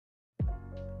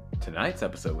Tonight's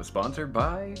episode was sponsored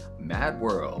by Mad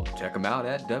World. Check them out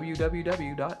at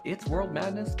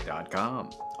www.itsworldmadness.com.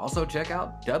 Also check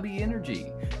out Dubby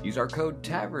Energy. Use our code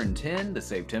TAVERN10 to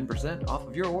save 10% off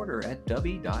of your order at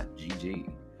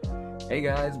dubby.gg. Hey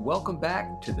guys, welcome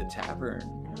back to the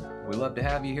Tavern. We love to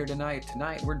have you here tonight.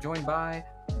 Tonight we're joined by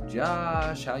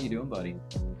Josh. How you doing, buddy?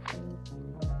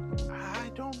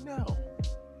 I don't know.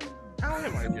 How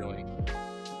am I doing?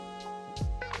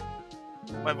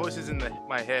 My voice is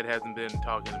my head hasn't been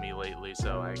talking to me lately,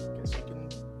 so I guess you can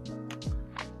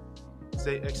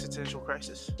say existential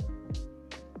crisis.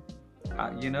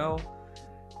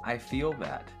 I feel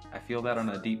that. I feel that on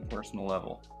a deep personal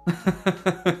level.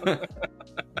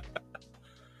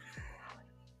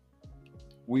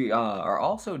 We are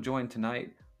also joined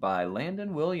tonight by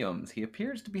Landon Williams. He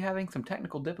appears to be having some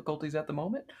technical difficulties at the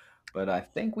moment, but I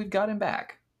think we've got him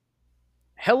back.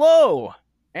 Hello,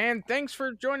 and thanks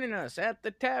for joining us at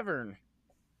the tavern.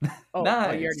 Oh,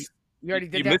 Nice. you already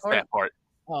did you that missed part? that part.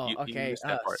 Oh, You okay. missed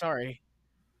that part. Sorry.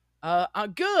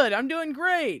 Good. I'm doing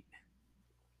great.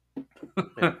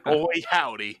 Boy,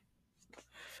 howdy.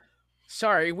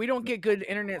 Sorry, we don't get good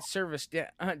internet service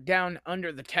down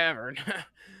under the tavern.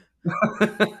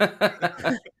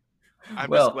 I'm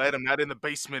Well, just glad I'm not in the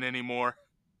basement anymore.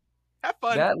 Have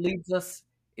fun. that leads us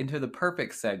into the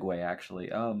perfect segue,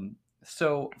 actually.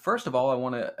 So first of all, I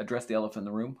want to address the elephant in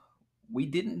the room. We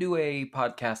didn't do a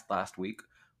podcast last week.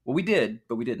 Well, we did,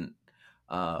 but we didn't.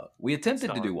 We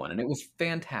attempted to do one, and it was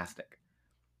fantastic.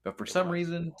 But for some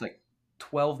reason, it's like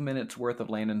 12 minutes worth of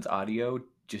Landon's audio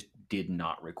just did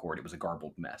not record. It was a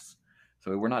garbled mess. So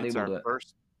we were not able to...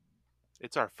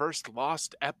 It's our first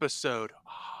lost episode.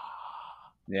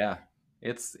 Yeah,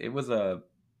 it was a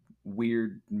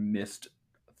weird missed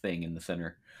thing in the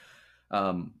center.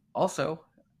 Also,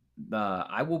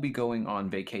 I will be going on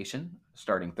vacation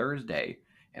starting Thursday,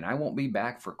 and I won't be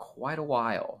back for quite a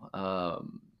while.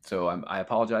 So I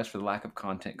apologize for the lack of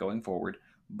content going forward.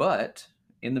 But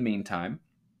in the meantime,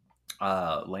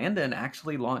 Landon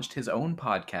actually launched his own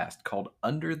podcast called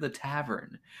Under the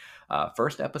Tavern.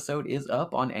 First episode is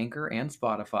up on Anchor and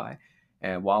Spotify.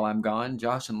 And while I'm gone,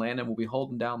 Josh and Landon will be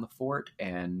holding down the fort,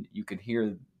 and you can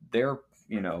hear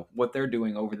what they're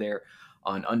doing over there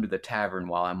on Under the Tavern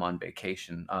while I'm on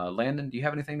vacation. Landon, do you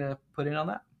have anything to put in on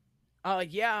that?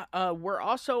 Yeah. We're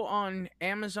also on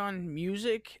Amazon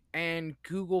Music and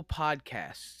Google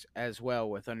Podcasts as well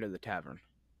with Under the Tavern.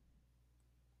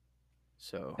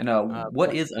 So, And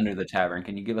what is Under the Tavern?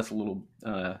 Can you give us a little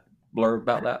blurb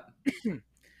about that?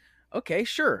 Okay,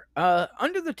 sure.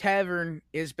 Under the Tavern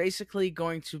is basically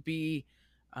going to be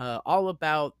all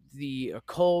about the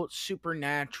occult,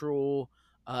 supernatural,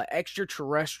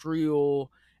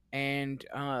 extraterrestrial, and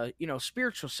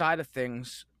spiritual side of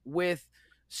things, with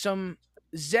some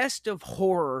zest of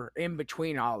horror in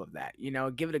between all of that.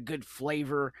 Give it a good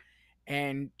flavor,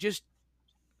 and just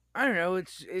I don't know.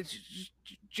 It's just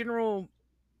general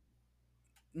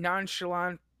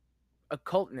nonchalant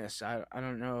occultness. I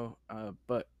don't know,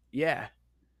 but yeah.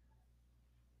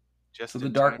 So the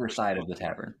darker side of the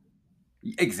tavern.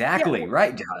 Exactly,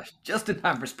 right, Josh. Just in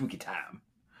time for spooky time.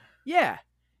 Yeah,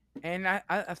 and I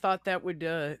thought that would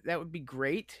be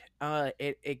great.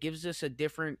 It gives us a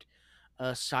different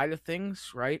side of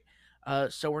things, right?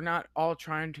 So we're not all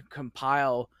trying to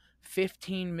compile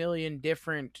 15 million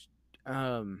different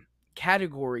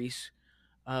categories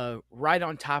right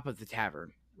on top of the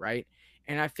tavern, right?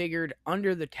 And I figured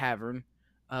Under the Tavern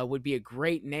would be a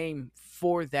great name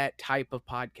for that type of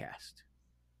podcast.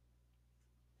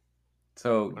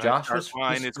 So Josh was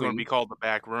fine. It's going to be called the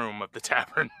back room of the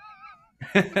tavern.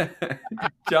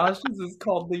 Josh's is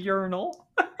called the urinal.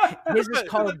 His is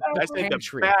called the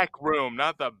pantry. The back room,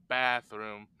 not the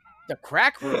bathroom. The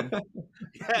crack room.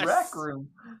 Yes. Crack room.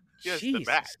 Yes, the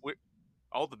back.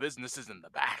 All the business is in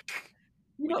the back.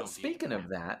 Speaking of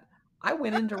that, I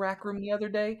went into Rack Room the other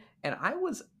day, and I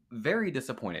was very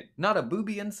disappointed. Not a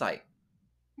booby in sight.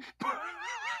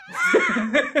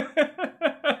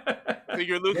 So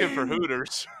you're looking for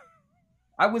Hooters.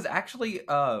 I was actually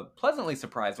pleasantly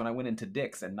surprised when I went into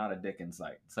Dick's and not a dick in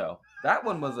sight. So that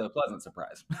one was a pleasant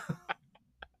surprise. I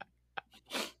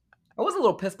was a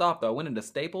little pissed off, though. I went into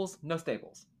Staples. No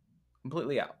Staples.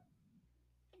 Completely out.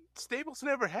 Staples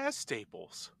never has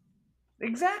Staples.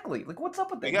 Exactly. Like, what's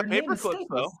up with that? They got paper clips,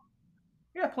 though.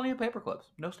 Yeah, plenty of paper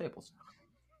clips. No Staples.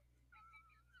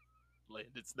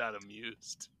 Landon's not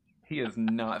amused. He is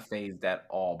not fazed at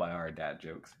all by our dad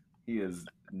jokes. He is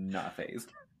not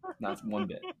fazed. Not one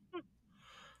bit.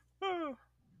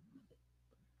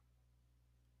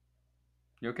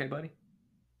 You okay, buddy?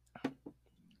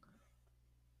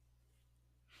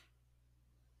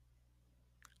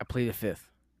 I plead the fifth.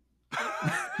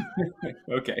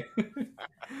 Okay.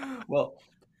 Well,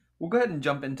 we'll go ahead and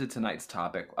jump into tonight's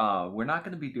topic. We're not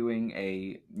going to be doing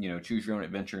a choose your own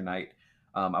adventure night.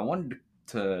 I wanted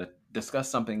to discuss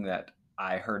something that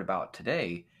I heard about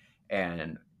today,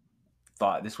 and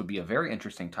thought this would be a very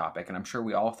interesting topic. And I'm sure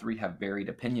we all three have varied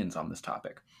opinions on this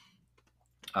topic.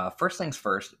 First things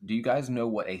first. Do you guys know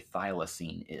what a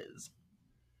thylacine is?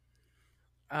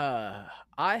 Uh,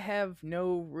 I have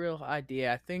no real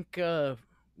idea. I think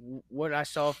what I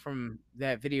saw from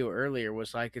that video earlier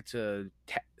was like it's a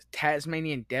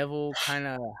Tasmanian devil kind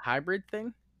of hybrid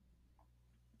thing.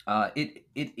 It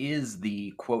is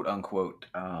the quote unquote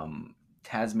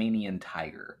Tasmanian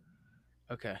tiger,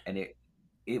 Okay. and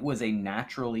it was a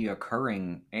naturally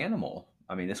occurring animal.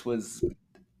 I mean, this was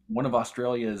one of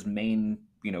Australia's main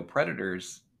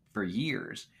predators for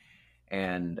years,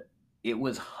 and it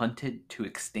was hunted to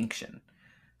extinction.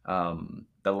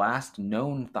 The last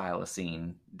known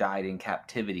thylacine died in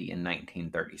captivity in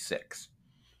 1936.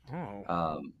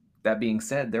 Oh. That being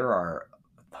said, there are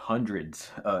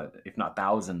hundreds, if not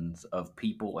thousands, of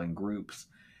people and groups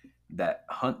that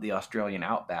hunt the Australian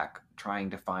outback trying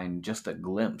to find just a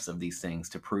glimpse of these things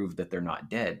to prove that they're not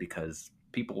dead, because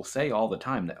people say all the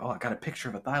time that, oh, I got a picture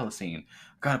of a thylacine, I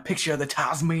got a picture of the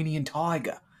Tasmanian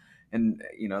tiger. And,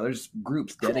 there's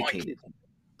groups Crikey. dedicated.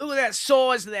 Look at that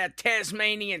size of that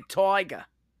Tasmanian tiger.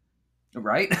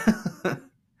 Right?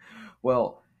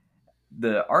 Well,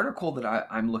 the article that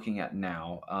I'm looking at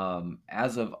now,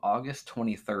 as of August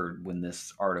 23rd, when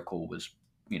this article was,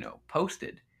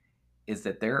 posted, is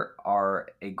that there are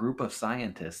a group of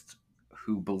scientists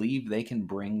who believe they can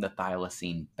bring the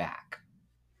thylacine back.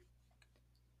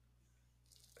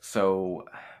 So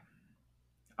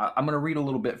I'm going to read a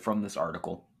little bit from this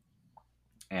article,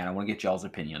 and I want to get y'all's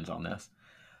opinions on this.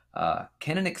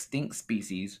 Can an extinct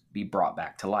species be brought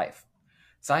back to life?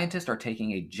 Scientists are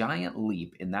taking a giant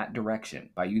leap in that direction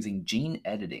by using gene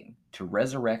editing to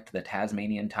resurrect the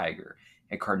Tasmanian tiger,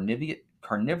 a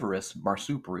carnivorous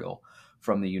marsupial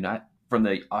from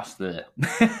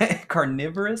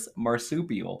carnivorous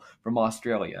marsupial from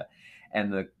Australia,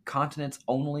 and the continent's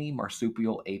only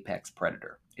marsupial apex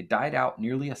predator. It died out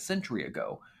nearly a century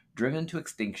ago, driven to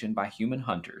extinction by human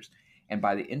hunters and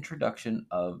by the introduction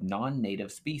of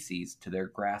non-native species to their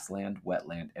grassland,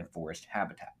 wetland, and forest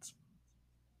habitats.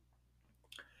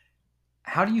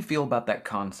 How do you feel about that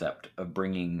concept of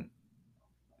bringing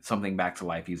something back to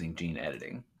life using gene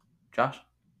editing? Josh?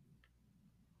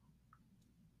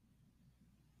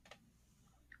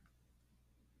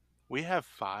 We have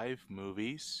 5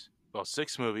 movies, well,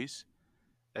 6 movies,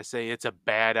 that say it's a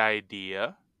bad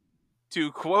idea.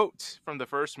 To quote from the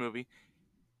first movie,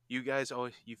 you guys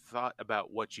always you thought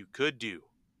about what you could do,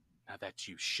 now that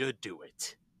you should do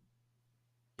it.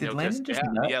 Did Because Landon just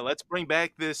nut? yeah, let's bring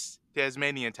back this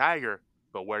Tasmanian tiger,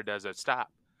 but where does it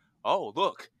stop? Oh,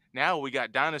 look, now we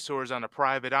got dinosaurs on a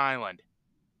private island.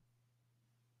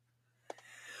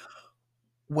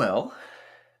 Well,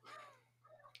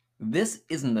 this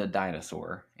isn't a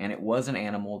dinosaur, and it was an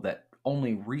animal that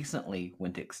only recently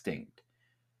went extinct.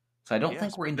 So I don't Yes,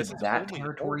 think we're but into that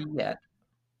territory yet.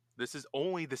 this is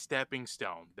only the stepping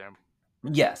stone. Them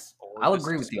Yes, or I'll the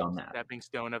agree with you on that. stepping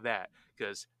stone of that,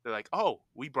 because they're like, oh,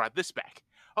 we brought this back.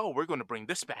 Oh, we're going to bring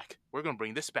this back. We're going to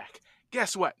bring this back.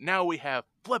 Guess what? Now we have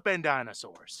flippin'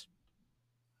 dinosaurs.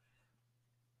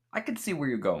 I could see where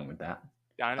you're going with that.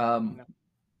 Dino, you Um, know,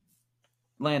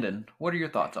 Landon, what are your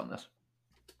thoughts on this?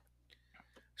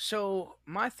 So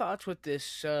my thoughts with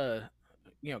this,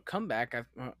 comeback.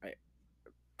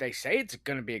 They say it's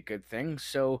going to be a good thing,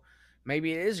 so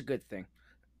maybe it is a good thing.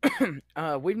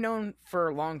 We've known for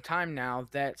a long time now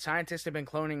that scientists have been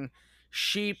cloning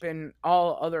sheep and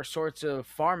all other sorts of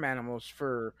farm animals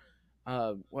for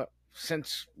what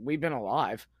since we've been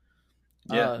alive.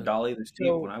 Yeah, Uh, Dolly the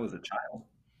sheep when so I was a child.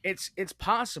 it's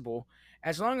possible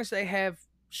as long as they have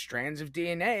strands of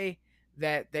DNA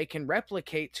that they can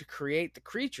replicate to create the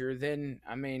creature. Then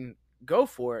I mean, go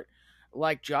for it.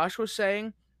 Like Josh was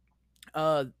saying,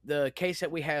 the case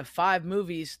that we have 5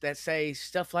 movies that say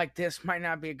stuff like this might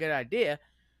not be a good idea,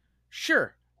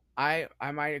 sure, I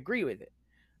might agree with it.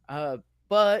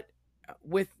 But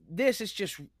with this, it's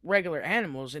just regular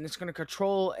animals, and it's going to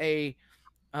control a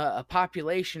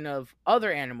population of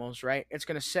other animals, right? It's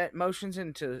going to set motions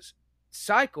into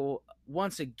cycle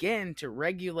once again to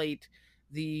regulate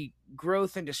the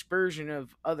growth and dispersion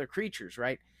of other creatures,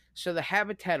 right? So the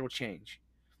habitat will change,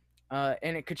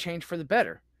 and it could change for the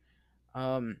better.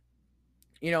 Um,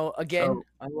 again,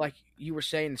 So, like you were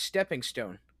saying, stepping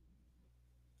stone.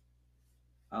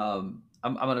 I'm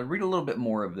going to read a little bit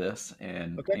more of this,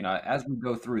 and Okay. as we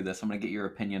go through this, I'm going to get your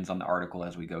opinions on the article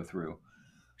as we go through.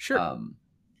 Sure.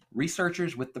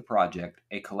 Researchers with the project,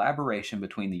 a collaboration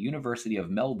between the University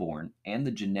of Melbourne and the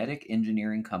genetic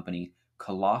engineering company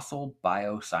Colossal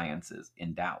Biosciences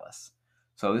in Dallas.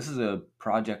 So this is a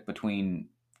project between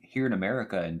here in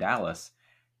America in Dallas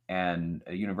and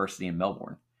a university in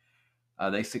Melbourne.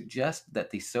 They suggest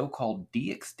that the so-called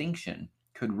de-extinction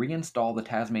could reinstall the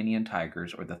Tasmanian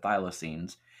tigers or the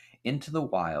thylacines into the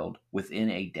wild within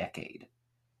a decade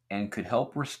and could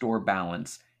help restore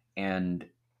balance and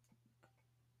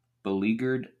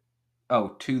beleaguered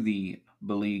to the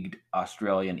beleaguered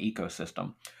Australian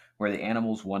ecosystem where the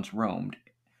animals once roamed,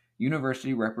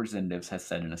 university representatives have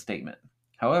said in a statement.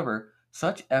 However,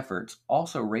 such efforts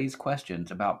also raise questions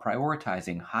about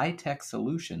prioritizing high-tech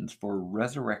solutions for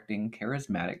resurrecting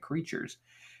charismatic creatures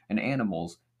and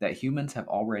animals that humans have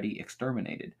already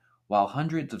exterminated, while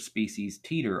hundreds of species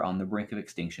teeter on the brink of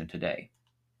extinction today.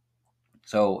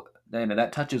 So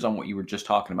that touches on what you were just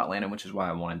talking about, Landon, which is why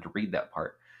I wanted to read that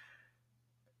part.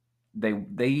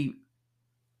 They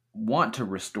want to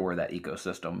restore that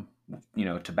ecosystem,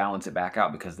 to balance it back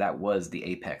out because that was the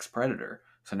apex predator.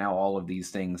 So now all of these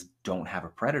things don't have a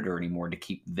predator anymore to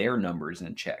keep their numbers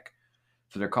in check.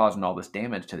 So they're causing all this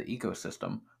damage to the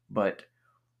ecosystem. But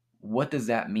what does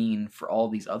that mean for all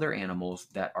these other animals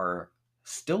that are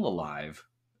still alive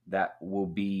that will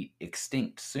be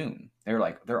extinct soon?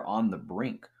 They're on the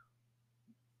brink.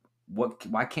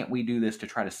 Why can't we do this to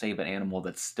try to save an animal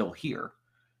that's still here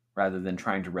rather than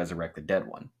trying to resurrect the dead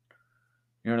one?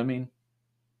 You know what I mean?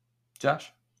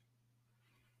 Josh?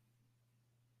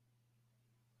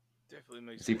 Definitely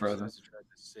makes Is he more frozen? sense to try to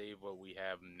save what we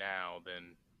have now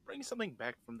than bring something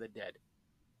back from the dead.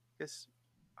 Because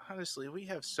honestly, we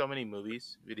have so many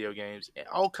movies, video games, and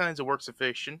all kinds of works of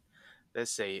fiction that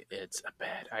say it's a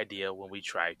bad idea when we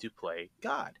try to play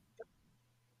God.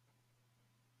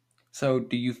 So,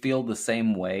 do you feel the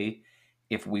same way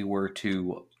if we were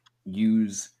to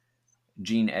use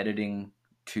gene editing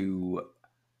to,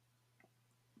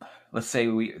 let's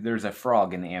say there's a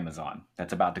frog in the Amazon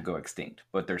that's about to go extinct,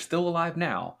 but they're still alive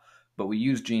now, but we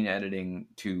use gene editing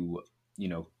to, you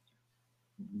know,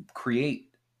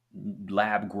 create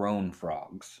lab grown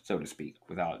frogs, so to speak,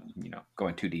 without,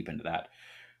 going too deep into that.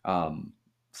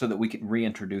 So that we can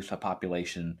reintroduce a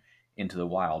population into the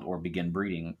wild or begin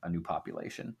breeding a new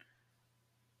population.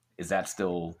 Is that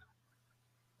still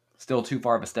too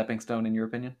far of a stepping stone in your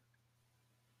opinion?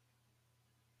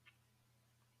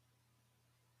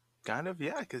 Kind of,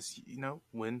 yeah, because,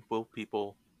 when will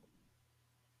people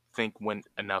think when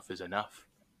enough is enough?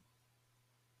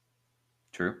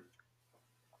 True.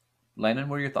 Landon,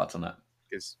 what are your thoughts on that?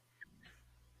 Because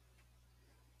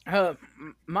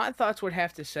My thoughts would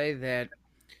have to say that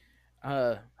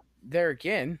uh, there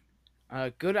again,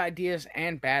 good ideas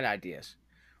and bad ideas,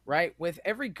 right? With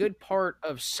every good part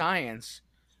of science,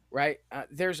 right,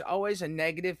 there's always a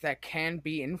negative that can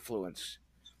be influenced,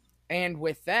 and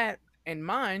with that in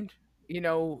mind,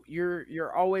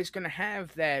 you're always going to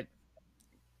have that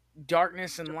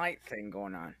darkness and light thing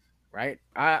going on, right?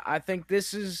 I think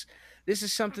this is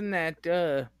something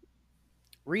that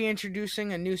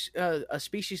reintroducing a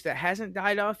species that hasn't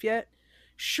died off yet.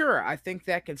 Sure, I think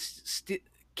that can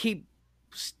keep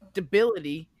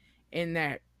stability in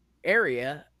that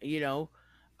area,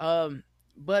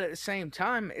 but at the same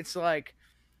time, it's like,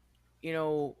 you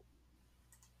know,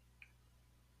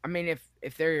 I mean,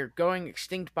 if they're going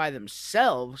extinct by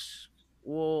themselves,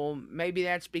 well, maybe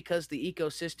that's because the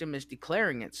ecosystem is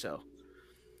declaring it so.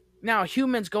 Now,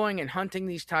 humans going and hunting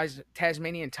these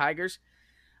Tasmanian tigers,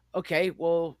 okay,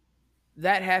 well,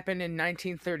 that happened in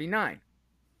 1939.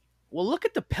 Well, look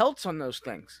at the pelts on those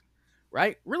things,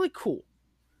 right? Really cool.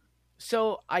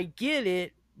 So I get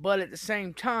it, but at the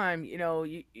same time,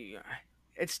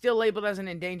 it's still labeled as an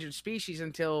endangered species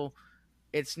until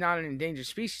it's not an endangered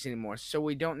species anymore. So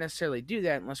we don't necessarily do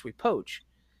that unless we poach.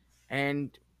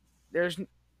 And there's,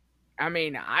 I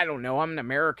mean, I don't know. I'm an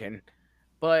American,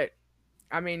 but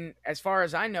I mean, as far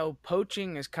as I know,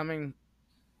 poaching is coming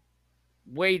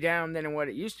way down than what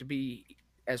it used to be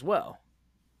as well.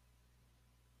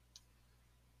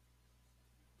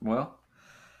 Well,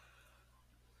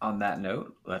 on that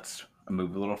note, let's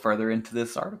move a little further into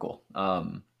this article.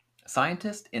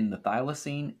 Scientists in the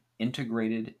thylacine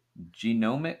integrated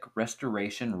genomic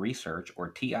restoration research,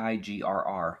 or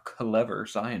TIGRR, clever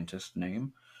scientist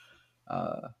name,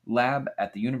 lab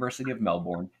at the University of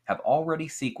Melbourne have already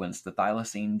sequenced the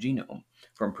thylacine genome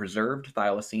from preserved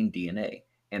thylacine DNA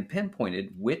and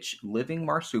pinpointed which living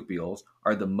marsupials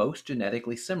are the most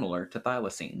genetically similar to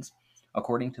thylacines,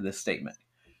 according to this statement.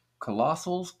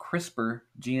 Colossal's CRISPR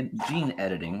gene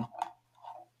editing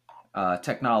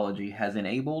technology has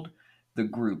enabled the the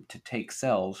group to take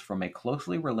cells from a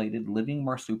closely related living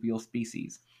marsupial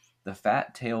species, the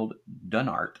fat-tailed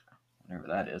dunart, whatever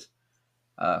that is,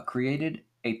 created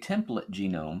a template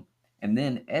genome and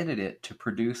then edit it to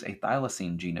produce a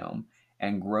thylocine genome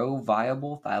and grow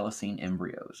viable thylocine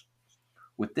embryos.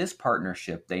 With this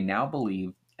partnership, they now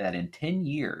believe that in 10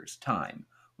 years' time,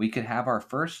 we could have our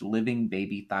first living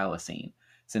baby thylacine,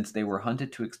 since they were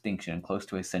hunted to extinction close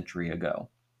to a century ago.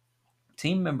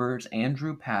 Team members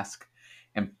Andrew Pask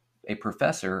and a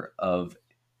professor of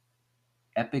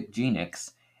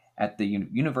epigenetics at the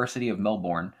University of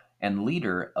Melbourne and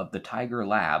leader of the Tiger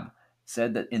Lab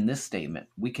said that in this statement,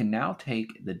 we can now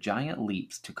take the giant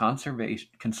leaps to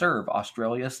conserve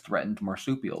Australia's threatened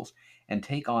marsupials and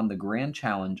take on the grand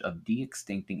challenge of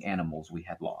de-extincting animals we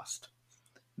had lost.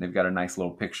 They've got a nice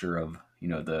little picture of,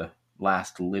 the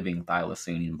last living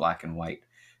thylacine in black and white.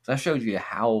 So that shows you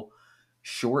how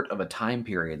short of a time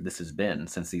period this has been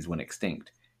since these went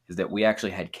extinct, is that we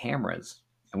actually had cameras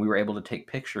and we were able to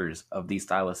take pictures of these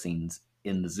thylacines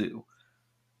in the zoo.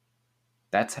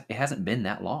 It hasn't been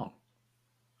that long.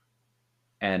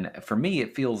 And for me,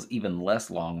 it feels even less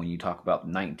long when you talk about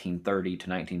 1930 to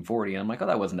 1940. And I'm like, oh,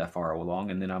 that wasn't that far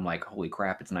along. And then I'm like, holy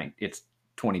crap, it's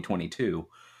 2022.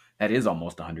 That is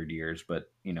almost 100 years,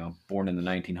 but, born in the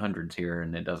 1900s here,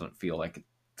 and it doesn't feel like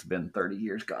it's been 30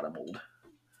 years. God, I'm old.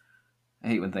 I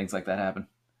hate when things like that happen.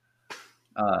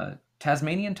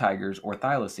 Tasmanian tigers, or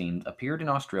thylacines, appeared in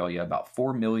Australia about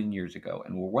 4 million years ago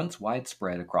and were once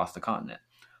widespread across the continent,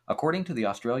 according to the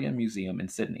Australian Museum in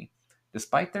Sydney.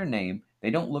 Despite their name, they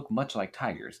don't look much like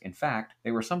tigers. In fact,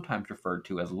 they were sometimes referred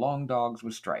to as long dogs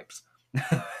with stripes.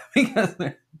 Because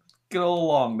they're good old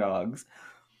long dogs.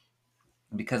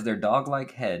 Because their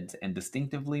dog-like heads and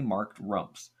distinctively marked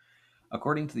rumps.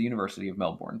 According to the University of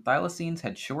Melbourne, thylacines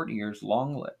had short ears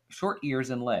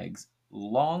and legs,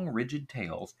 long, rigid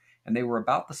tails, and they were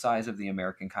about the size of the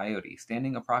American coyote,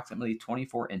 standing approximately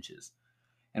 24 inches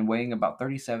and weighing about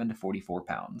 37 to 44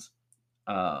 pounds.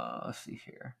 Let's see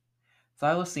here.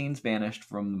 Thylacines vanished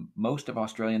from most of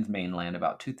Australia's mainland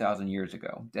about 2,000 years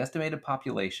ago. The estimated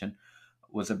population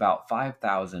was about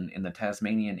 5,000 in the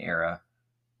Tasmania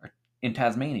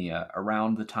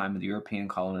around the time of the European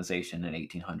colonization in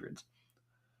 1800s.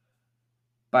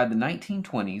 By the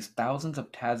 1920s, thousands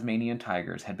of Tasmanian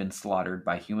tigers had been slaughtered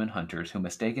by human hunters who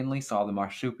mistakenly saw the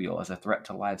marsupial as a threat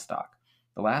to livestock.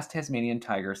 The last Tasmanian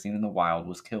tiger seen in the wild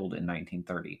was killed in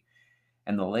 1930.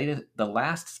 And the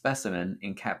last specimen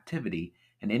in captivity,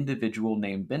 an individual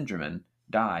named Benjamin,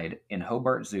 died in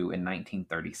Hobart Zoo in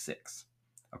 1936.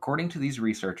 According to these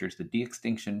researchers, the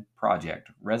de-extinction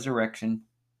project, Resurrecting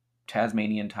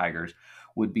Tasmanian tigers,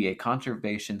 would be a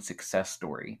conservation success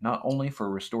story, not only for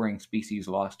restoring species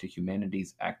lost to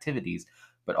humanity's activities,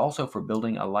 but also for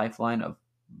building a lifeline of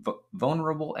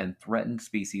vulnerable and threatened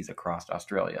species across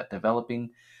Australia, developing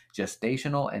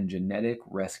gestational and genetic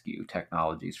rescue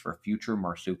technologies for future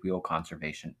marsupial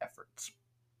conservation efforts.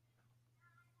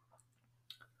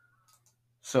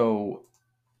 So,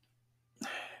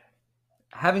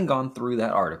 having gone through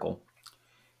that article,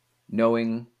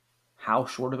 knowing how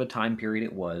short of a time period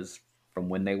it was from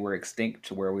when they were extinct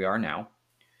to where we are now,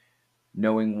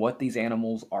 knowing what these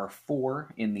animals are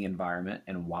for in the environment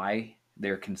and why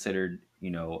they're considered,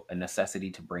 a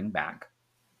necessity to bring back,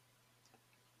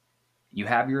 you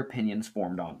have your opinions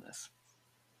formed on this.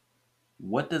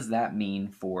 What does that mean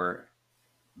for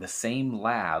the same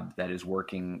lab that is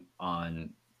working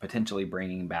on potentially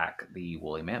bringing back the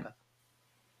woolly mammoth?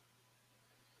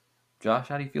 Josh,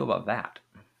 how do you feel about that?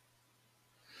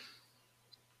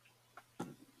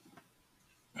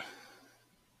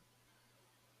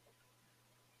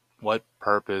 What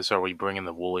purpose are we bringing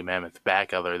the woolly mammoth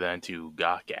back other than to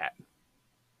gawk at?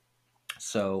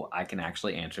 So I can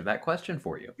actually answer that question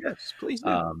for you. Yes, please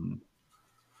do.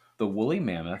 The woolly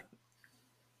mammoth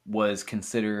was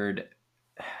considered,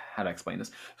 how to explain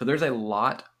this? So there's a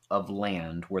lot of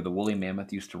land where the woolly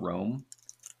mammoth used to roam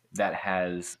that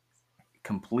has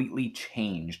completely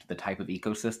changed the type of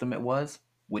ecosystem it was,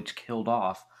 which killed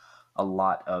off a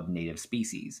lot of native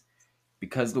species.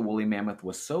 Because the woolly mammoth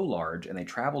was so large and they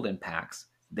traveled in packs,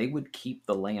 they would keep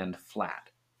the land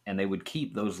flat and they would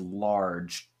keep those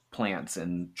large plants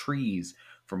and trees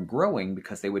from growing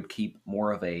because they would keep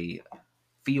more of a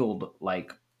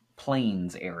field-like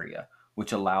plains area,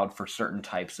 which allowed for certain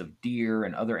types of deer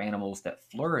and other animals that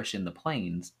flourish in the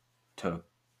plains to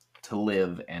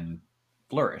live and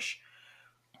flourish.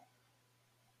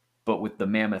 But with the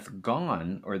mammoth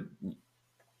gone, or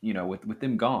with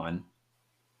them gone,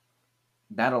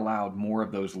 that allowed more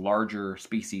of those larger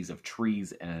species of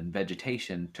trees and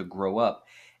vegetation to grow up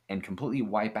and completely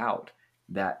wipe out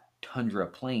that tundra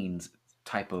plains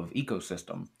type of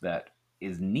ecosystem that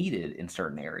is needed in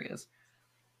certain areas.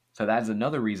 So that's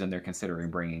another reason they're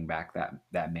considering bringing back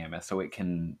that mammoth, so it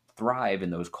can thrive in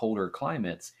those colder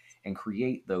climates and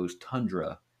create those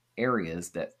tundra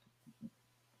areas that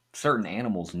certain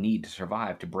animals need to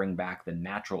survive to bring back the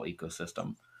natural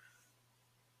ecosystem.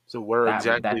 So where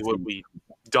exactly That's would we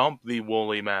dump the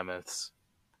woolly mammoths?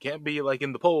 Can't be like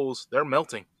in the poles. They're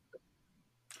melting.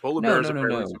 Polar no, bears no, are no,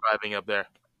 barely no. surviving up there.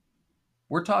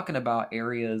 We're talking about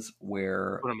areas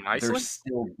where Put them in there's Iceland?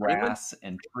 still Greenland? grass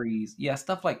and trees. Yeah,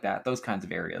 stuff like that. Those kinds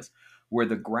of areas where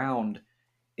the ground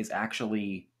is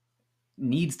actually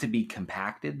needs to be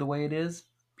compacted the way it is,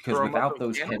 because Throw them up without in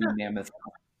those heavy Canada? mammoth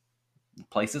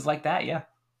places like that, yeah,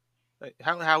 Like,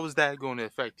 how is that going to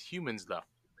affect humans, though?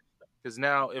 Because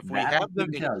now, if we that I have them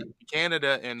couldn't in tell you.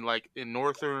 Canada and like in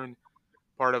northern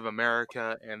part of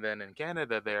America, and then in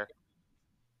Canada there,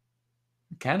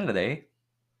 Canada, eh?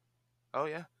 oh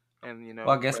yeah, and Well,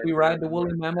 I guess we ride the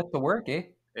woolly mammoth to work, eh?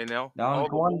 Down, all the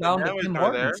go on woolly down to mammoths Tim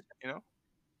are there. Hortons.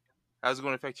 How's it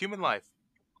going to affect human life?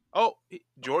 Oh,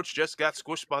 George just got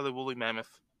squished by the woolly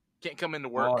mammoth. Can't come into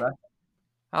Oh, work.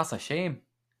 that's a shame.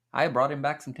 I brought him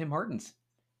back some Tim Hortons.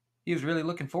 He was really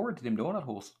looking forward to them donut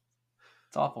holes.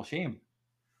 It's an awful shame.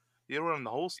 You were in the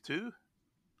holes too.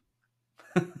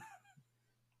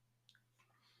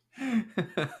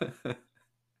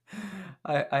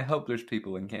 I hope there's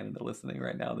people in Canada listening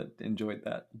right now that enjoyed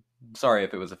that. Sorry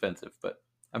if it was offensive, but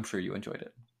I'm sure you enjoyed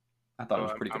it. I thought it Oh,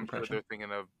 was a pretty good I'm sure impression. they're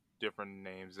thinking of different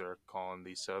names they're calling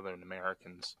these Southern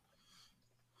Americans.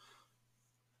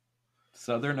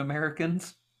 Southern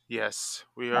Americans? Yes,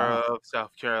 we are of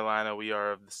South Carolina. We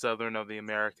are of the southern of the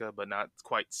America, but not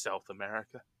quite South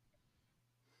America.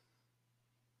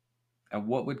 And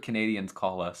what would Canadians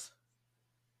call us?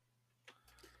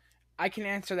 I can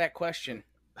answer that question.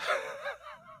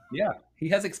 Yeah, he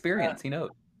has experience. He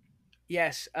knows.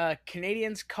 Yes,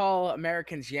 Canadians call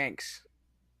Americans Yanks.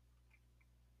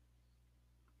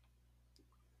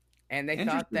 And they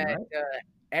thought Interesting, that right?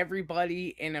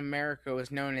 everybody in America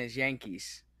was known as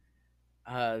Yankees.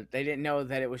 They didn't know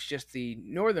that it was just the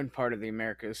northern part of the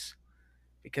Americas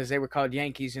because they were called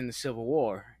Yankees in the Civil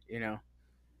War, you know.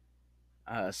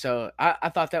 So I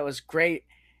thought that was great,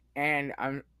 and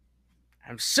I'm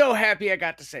so happy I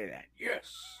got to say that.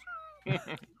 Yes.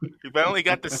 He finally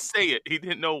got to say it. He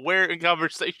didn't know where in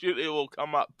conversation it will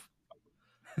come up.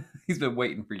 He's been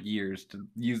waiting for years to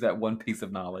use that one piece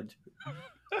of knowledge.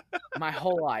 My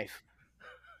whole life.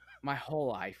 My whole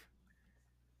life.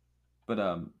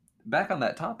 But back on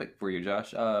that topic for you,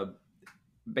 Josh.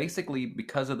 Basically,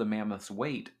 because of the mammoth's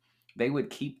weight, they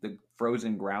would keep the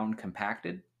frozen ground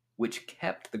compacted, which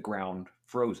kept the ground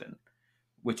frozen,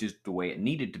 which is the way it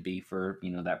needed to be for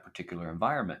that particular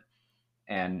environment.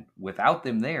 And without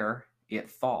them there, it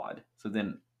thawed. So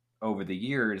then, over the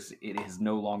years, it is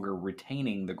no longer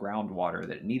retaining the groundwater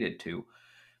that it needed to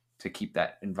keep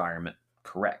that environment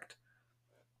correct.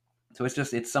 So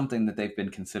it's something that they've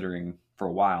been considering for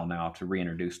a while now to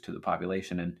reintroduce to the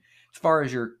population. And as far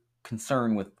as your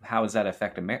concern with how does that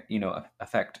affect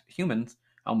affect humans,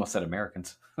 I almost said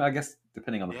Americans. I guess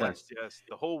depending on the place. Yes.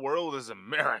 The whole world is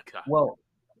America. Well,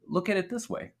 look at it this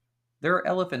way: there are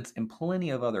elephants in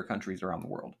plenty of other countries around the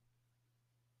world.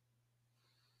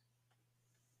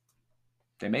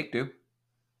 They make do.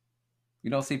 You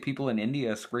don't see people in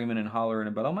India screaming and hollering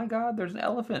about, "Oh my God, there's an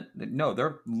elephant!" No,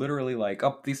 they're literally like,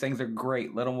 "Oh, these things are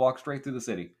great. Let them walk straight through the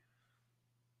city."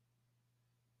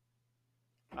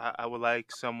 I would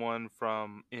like someone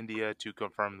from India to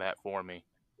confirm that for me.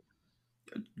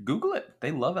 Google it.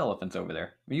 They love elephants over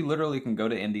there. You literally can go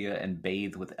to India and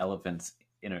bathe with elephants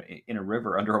in a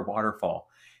river under a waterfall.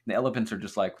 And the elephants are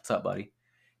just like, "What's up, buddy?"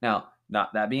 Now,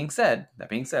 not that being said,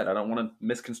 I don't want to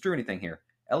misconstrue anything here.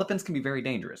 Elephants can be very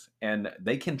dangerous, and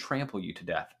they can trample you to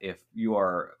death if you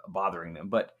are bothering them.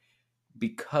 But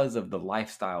because of the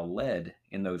lifestyle led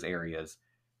in those areas,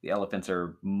 the elephants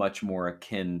are much more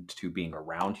akin to being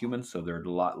around humans, so they're a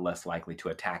lot less likely to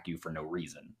attack you for no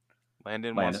reason.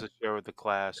 Landon wants Landon? to share with the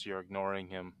class. You're ignoring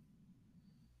him.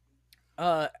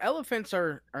 Elephants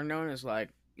are known as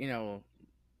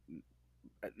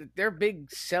they're a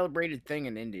big celebrated thing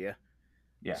in India.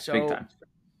 Yeah, So big time.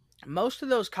 most of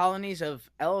those colonies of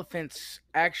elephants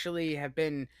actually have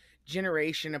been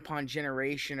generation upon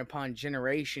generation upon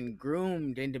generation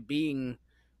groomed into being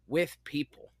with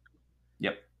people.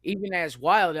 Yep. Even as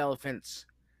wild elephants,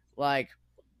 like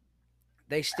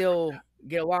they still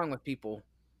get along with people.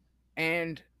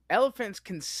 And elephants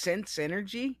can sense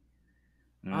energy.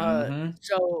 Mm-hmm.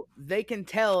 So they can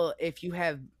tell if you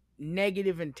have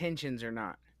negative intentions or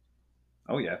not.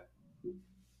 Oh yeah.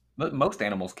 But most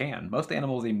animals can. Most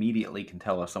animals immediately can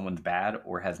tell if someone's bad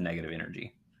or has negative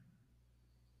energy.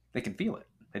 They can feel it.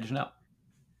 They just know.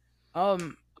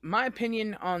 My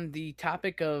opinion on the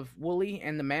topic of Wooly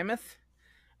and the mammoth.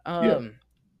 Yeah.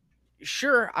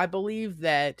 Sure, I believe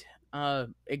that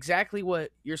exactly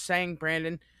what you're saying,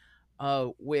 Brandon.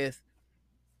 With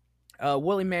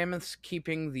woolly mammoths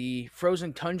keeping the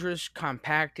frozen tundras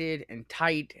compacted and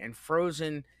tight and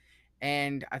frozen,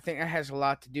 and I think that has a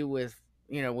lot to do with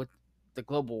with the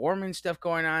global warming stuff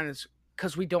going on. Is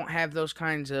because we don't have those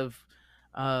kinds of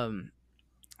um,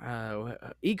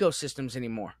 ecosystems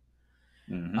anymore.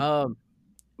 Mm-hmm. Um,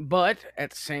 but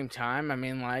at the same time, I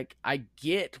mean, like, I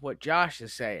get what Josh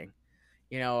is saying.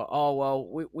 Oh,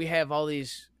 well, we have all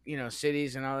these,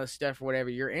 cities and all this stuff or whatever.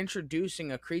 You're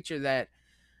introducing a creature that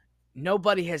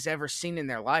nobody has ever seen in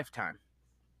their lifetime.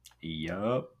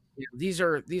 Yup. These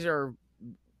are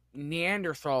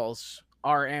Neanderthals,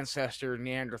 our ancestor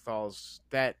Neanderthals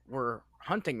that were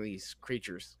hunting these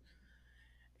creatures.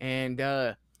 And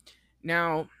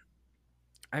now,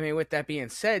 I mean, with that being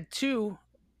said, too,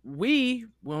 we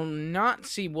will not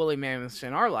see woolly mammoths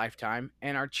in our lifetime,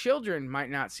 and our children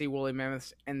might not see woolly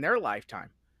mammoths in their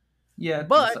lifetime. Yeah,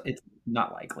 But it's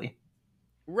not likely.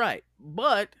 right,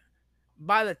 but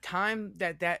by the time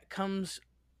that comes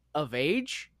of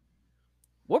age,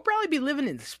 we'll probably be living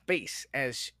in space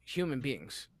as human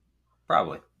beings.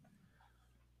 Probably.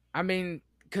 I mean,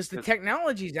 because the 'Cause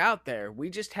technology's out there, we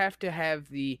just have to have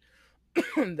the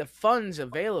the funds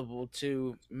available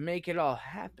to make it all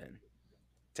happen.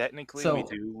 technically, we So,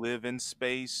 do live in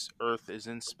space. Earth is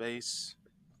in space.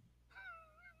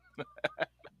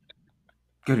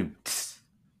 good.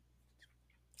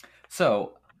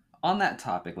 So, on that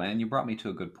topic, Landon, you brought me to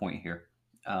a good point here.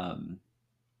 Um,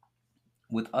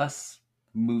 with us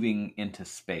moving into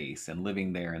space and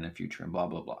living there in the future and blah,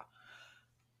 blah, blah,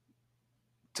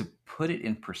 to put it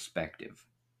in perspective,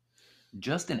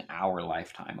 just in our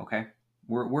lifetime, okay?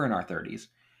 We're in our 30s.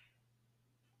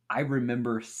 I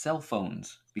remember cell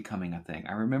phones becoming a thing.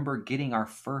 I remember getting our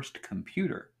first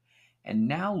computer. And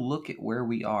now look at where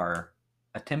we are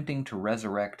attempting to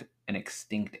resurrect an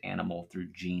extinct animal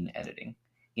through gene editing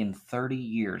in 30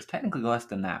 years. Technically less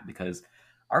than that, because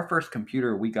our first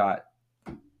computer we got,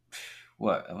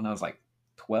 what, when I was like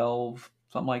 12,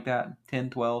 something like that,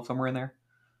 10, 12, somewhere in there.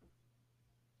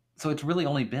 So it's really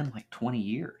only been like 20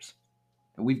 years.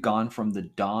 We've gone from the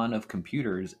dawn of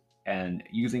computers and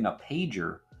using a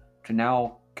pager to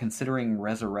now considering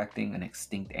resurrecting an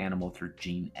extinct animal through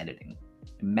gene editing.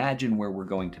 Imagine where we're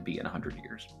going to be in 100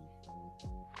 years.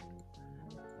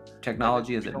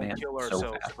 Technology has Don't advanced kill so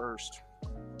ourselves fast. first.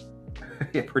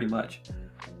 Yeah, pretty much.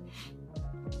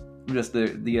 Just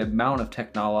the amount of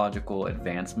technological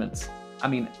advancements. I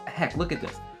mean, heck, look at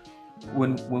this.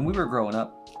 When we were growing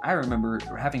up, I remember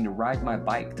having to ride my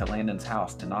bike to Landon's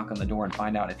house to knock on the door and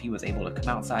find out if he was able to come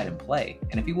outside and play.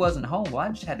 And if he wasn't home, well, I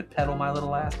just had to pedal my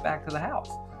little ass back to the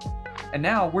house. And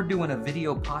now we're doing a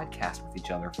video podcast with each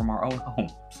other from our own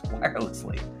homes,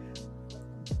 wirelessly.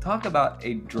 Talk about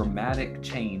a dramatic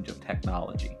change of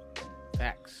technology.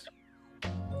 Facts.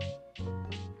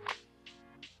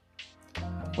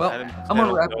 Well, I didn't I'm going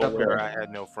to pedal wrap it up nowhere. here. I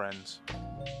had no friends.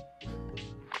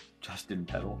 Just didn't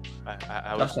pedal.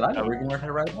 I Just said I never even learned how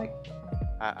to ride a bike.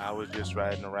 I was just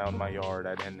riding around my yard.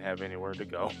 I didn't have anywhere to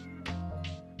go.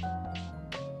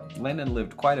 Landon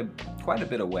lived quite a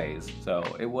bit of ways, so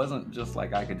it wasn't just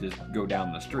like I could just go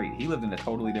down the street. He lived in a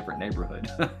totally different neighborhood.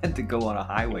 I had to go on a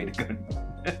highway to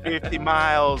go. 50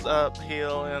 miles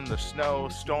uphill in the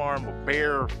snowstorm with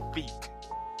bare feet.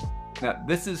 Now,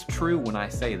 this is true when I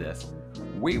say this.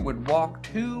 We would walk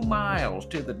 2 miles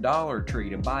to the Dollar Tree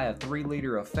to buy a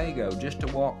 3-liter of Faygo just to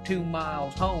walk 2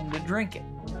 miles home to drink it.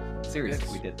 Seriously,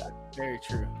 we did that. Very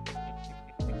true.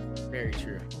 Very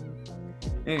true.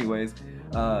 Anyways,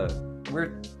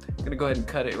 we're gonna go ahead and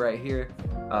cut it right here.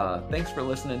 Thanks for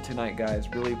listening tonight, guys.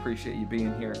 Really appreciate you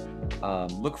being here.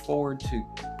 Look forward to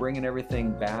bringing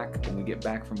everything back when we get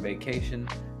back from vacation.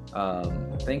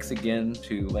 Thanks again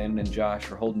to Landon and Josh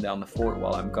for holding down the fort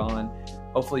while I'm gone.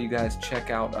 Hopefully you guys check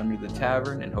out Under the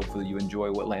Tavern, and hopefully you enjoy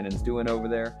what Landon's doing over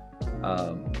there.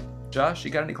 Josh,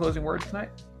 you got any closing words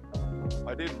tonight?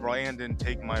 Why did Brandon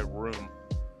take my room?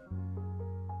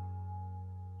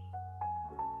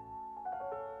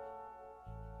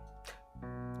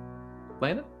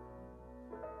 Landon?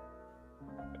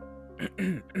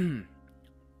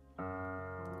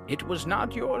 It was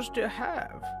not yours to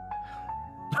have.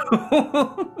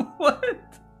 What?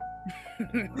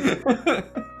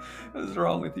 What's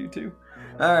wrong with you two?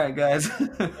 All right, guys.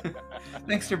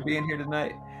 Thanks for being here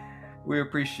tonight. We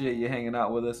appreciate you hanging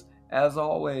out with us. As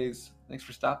always, thanks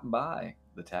for stopping by.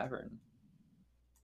 the tavern.